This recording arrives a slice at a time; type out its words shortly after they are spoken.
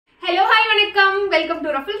welcome to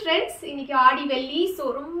RuffleTrends. இன்னைக்கு ஆடி வெள்ளி so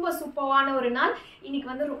ரொம்ப சூப்பரான ஒரு நாள். இன்னைக்கு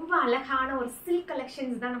வந்து ரொம்ப அழகான ஒரு silk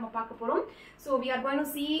collections தான் நம்ம பார்க்க போறோம். So we are going to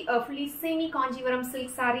see a fully semi Kanjivaram silk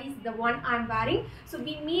sarees, the one I'm wearing. So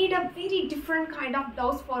we made a very different kind of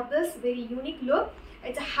blouse for this very unique look.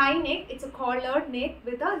 It's a high neck, it's a collared neck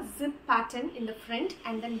with a zip pattern in the front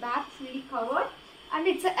and then back fully covered, and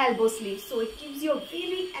it's a elbow sleeve. So it gives you a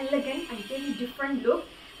very elegant and very different look.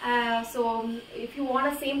 So if you want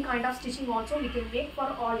a same kind of stitching also, we can make for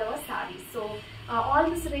all our sarees. So all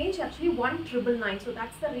this range actually 1999, so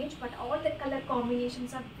that's the range, but all the color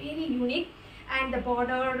combinations are very unique and the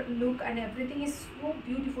border look and everything is so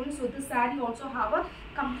beautiful. So this saree also have a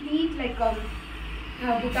complete like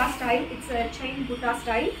butta style. It's a chain butta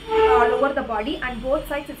style all over the body, and both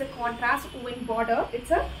sides it's a contrast woven border.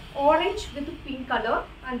 It's a orange with pink color,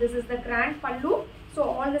 and this is the grand pallu. So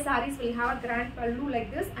all the sarees will have a grand pallu like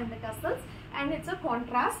this and the tassels, and it's a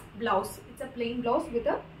contrast blouse. It's a plain blouse with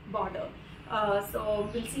a border. So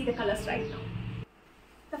we'll see the colors right now.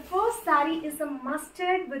 The first saree is a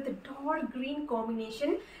mustard with a dark green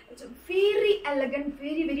combination. It's a very elegant,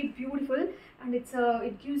 very beautiful, and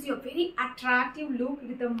it gives you a very attractive look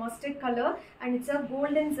with a mustard color, and it's a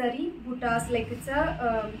golden zari buttas, like it's a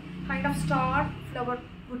kind of star flower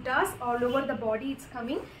buttas all over the body. It's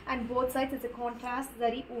coming, and both sides is a contrast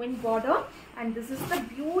zari woven border, and this is the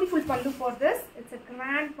beautiful pallu for this. It's a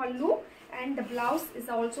grand pallu, and the blouse is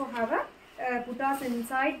also have a buttas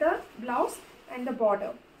inside the blouse and the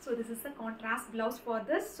border. So this is the contrast blouse for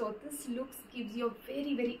this. So this looks gives you a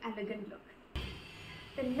very elegant look.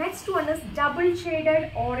 The next one is double shaded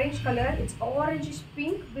orange color. It's orangish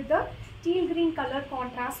pink with a teal green color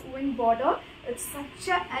contrast woven border. It's such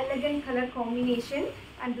a elegant color combination,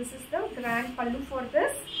 and this is the grand pallu for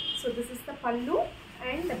this. So this is the pallu,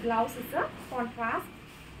 and the blouse is a contrast.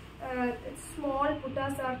 Small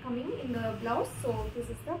buttas are coming in the blouse, so this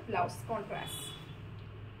is the blouse contrast.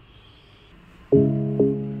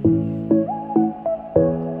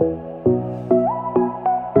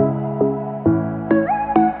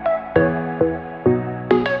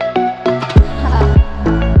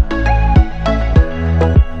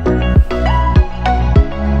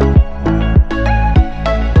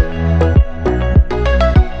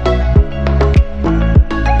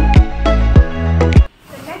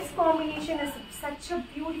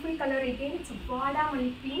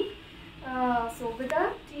 So with a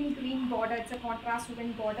teal green border, it's a contrast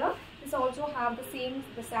woven border. This also have the same,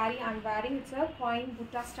 the saree I'm wearing, it's a coin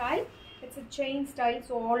butta style. It's a chain style,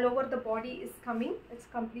 so all over the body is coming. It's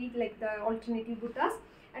complete like the alternative buttas,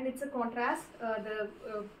 and it's a contrast. The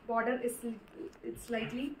border is it's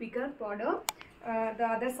slightly bigger border. The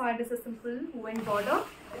other side is a simple woven border.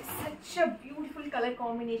 It's such a beautiful color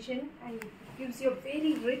combination, and it gives you a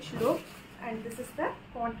very rich look. And this is the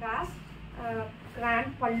contrast grand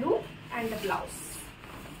pallu and the blouse.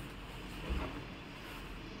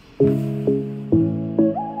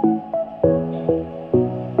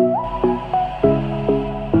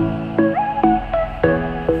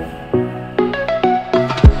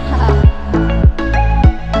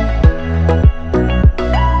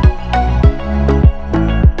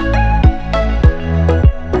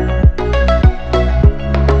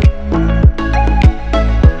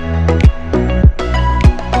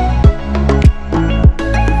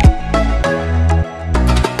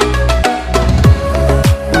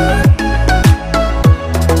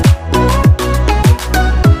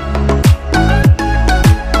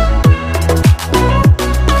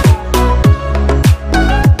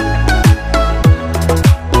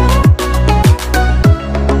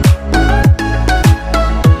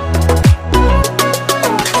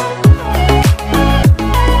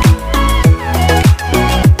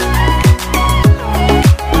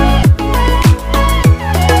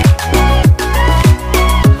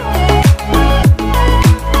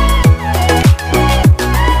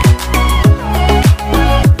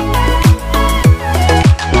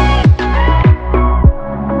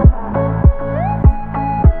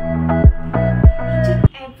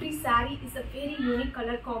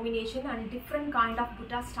 Combination and different kind of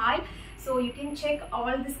butta style. So you can check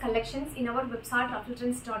all these collections in our website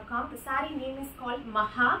RuffleTrends.com. The saree name is called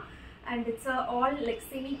Maha, and it's all like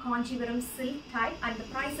semi Kanjivaram silk type, and the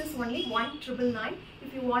price is only 1999.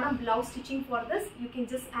 If you want a blouse stitching for this, you can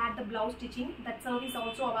just add the blouse stitching. That service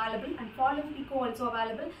also available, and fall and pico also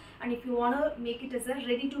available. And if you want to make it as a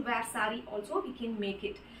ready to wear saree also, we can make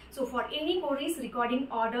it. So for any queries regarding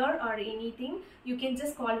order or anything, you can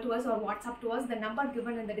just call to us or WhatsApp to us. The number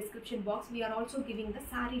given in the description box. We are also giving the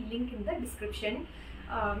saree link in the description.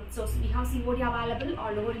 So we have COD available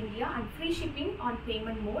all over India and free shipping on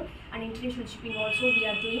payment mode, and international shipping also we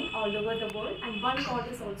are doing all over the world, and bulk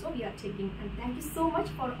orders also we are taking. And thank you so much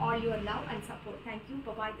for all your love and support. Thank you.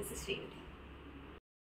 Bye bye. This is Sreeni.